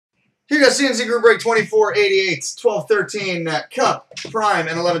Here you go, CNC Group Break 2488, 1213 Cup, Prime,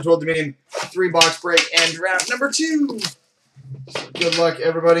 and 1112 Dominion. 3-box break and draft number 2. So good luck,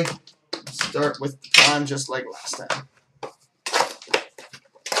 everybody. Start with the Prime just like last time.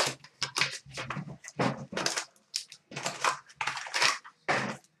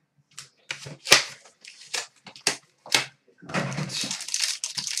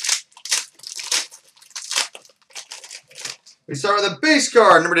 We start with a base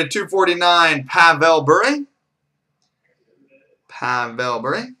card, number 249, Pavel Bure.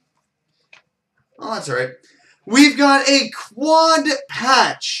 Oh, that's all right. We've got a quad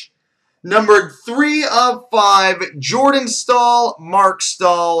patch, numbered 3 of 5, Jordan Staal, Mark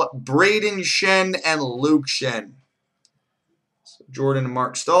Staal, Braden Shen, and Luke Shen. So Jordan and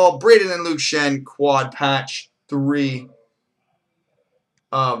Mark Staal, Braden and Luke Shen, quad patch, 3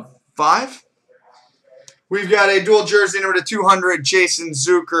 of 5. We've got a dual jersey, number 200, Jason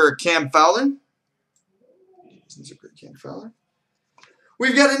Zucker, Cam Fowler.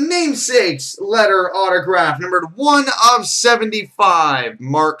 We've got a namesakes letter autograph, numbered 1 of 75,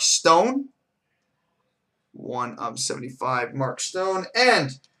 Mark Stone. 1 of 75, Mark Stone.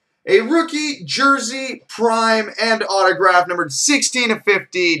 And a rookie jersey, prime, and autograph, numbered 16 of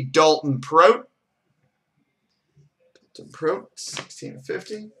 50, Dalton Prout. 16 of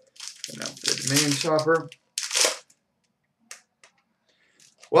 50. And now for the Dominion Chopper.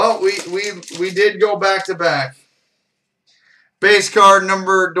 Well, we did go back-to-back. Base card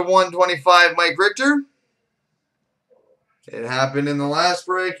number 125, Mike Richter. It happened in the last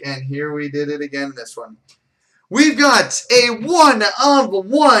break, and here we did it again in this one. We've got a 1 of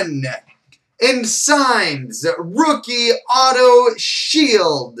 1 in signs rookie auto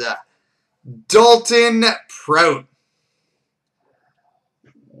shield, Dalton Prout.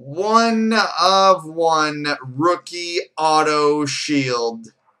 1 of 1 rookie auto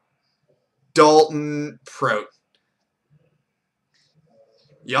shield, Dalton Prout.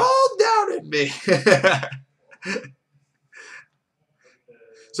 Y'all doubted me.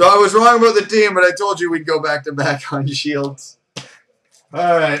 So I was wrong about the team, but I told you we'd go back-to-back on shields.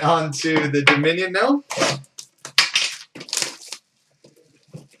 All right, on to the Dominion now.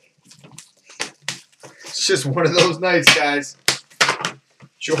 It's just one of those nights, guys.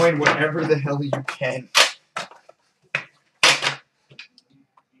 Join whatever the hell you can.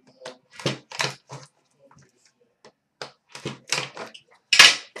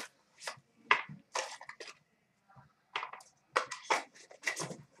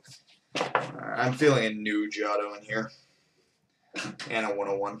 I'm feeling a new Giotto in here. And a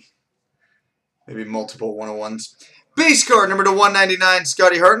 101. Maybe multiple 101s. Base card number 199,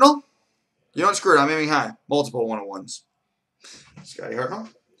 Scotty Hartnell. You don't screw it, I'm aiming high. Multiple 101s. Scotty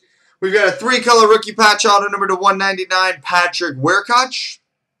Hartnell. We've got a 3-color rookie patch auto number 199, Patrick Werkach.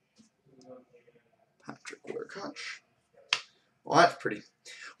 Well, that's pretty.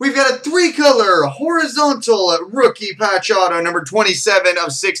 We've got a 3-color horizontal rookie patch auto, number 27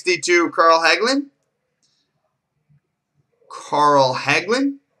 of 62, Carl Hagelin.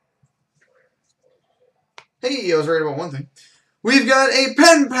 Hey, I was right about one thing. We've got a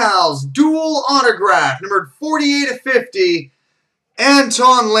Pen Pals dual autograph, numbered 48 of 50,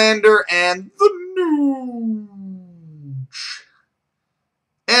 Anton Lander and the Nuge.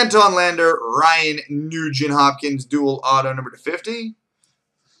 Anton Lander, Ryan Nugent-Hopkins dual auto, number 50.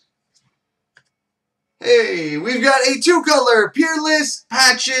 Hey, we've got a 2-color Peerless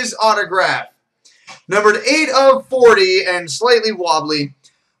Patches autograph. Numbered 8 of 40 and slightly wobbly,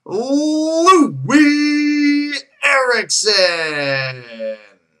 Louis Erickson.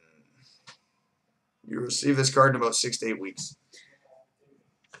 You receive this card in about 6 to 8 weeks.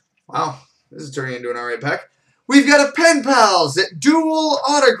 Wow, this is turning into an alright pack. We've got a Pen Pals dual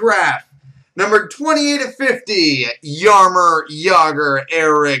autograph. Numbered 28 of 50, Jaromir Jagr,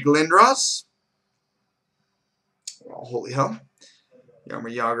 Eric Lindros. Oh, holy hell.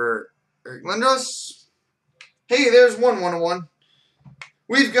 Jaromir Jagr, Eric Lindros. Hey, there's 1/101.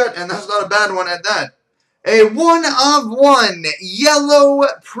 We've got, and that's not a bad one at that, a 1 of 1 yellow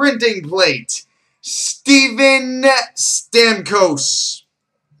printing plate, Steven Stamkos.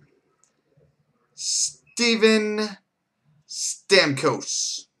 Steven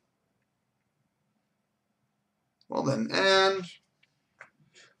Stamkos. Well then, and,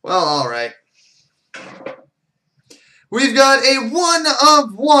 well, all right. We've got a 1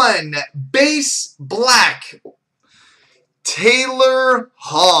 of 1 base black, Taylor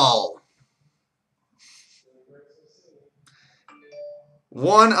Hall.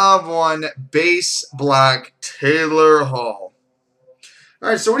 1 of 1 base black, Taylor Hall. All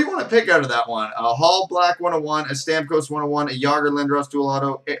right, so what do you want to pick out of that one? A Hall Black 101, a Stamkos 101, a Yager Lindros dual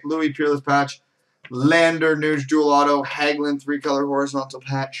auto, Louis Peerless patch, Lander Nuge dual auto, Hagelin 3-color horizontal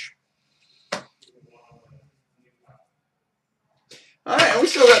patch. All right, and we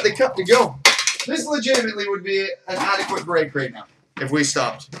still got the cup to go. This legitimately would be an adequate break right now if we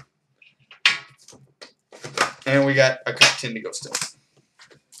stopped. And we got a cup tin to go still.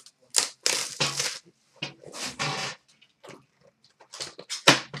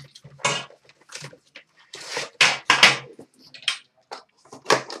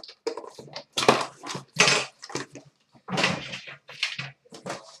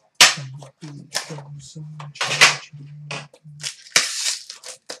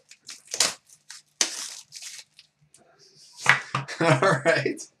 All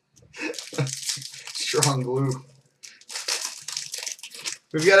right. Strong glue.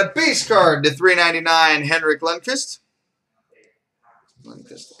 We've got a base card to $3.99, Henrik Lundqvist.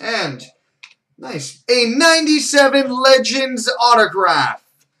 And, nice, a 97 Legends autograph,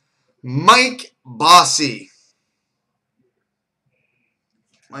 Mike Bossy.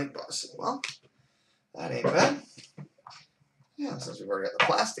 Mike Bossy. Well, that ain't bad. Yeah, since we've already got the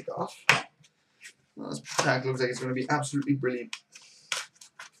plastic off. Well, this pack looks like it's going to be absolutely brilliant.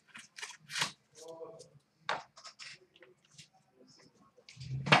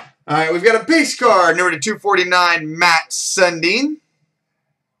 All right, we've got a base card, number to 249, Matt Sundin.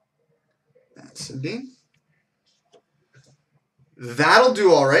 That'll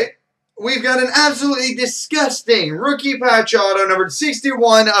do all right. We've got an absolutely disgusting rookie patch auto, number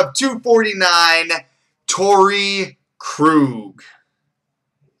 61 of 249, Torrey Krug.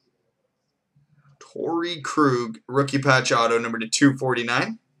 Torrey Krug, rookie patch auto, number to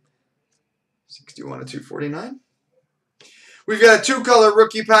 249. 61 of 249. We've got a 2-color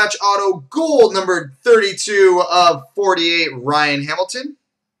rookie patch auto gold, number 32 of 48, Ryan Hamilton.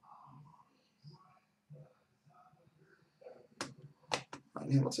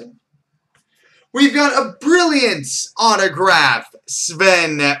 We've got a brilliance autograph,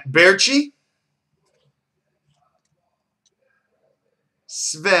 Sven Berchi.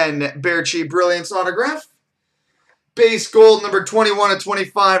 Sven Berchi, brilliance autograph. Base gold, number 21 of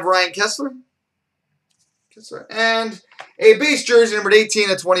 25, Ryan Kessler. And a base jersey, number 18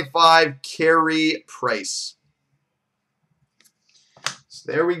 of 25, Carey Price.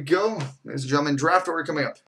 So there we go. Ladies and gentlemen, draft order coming up.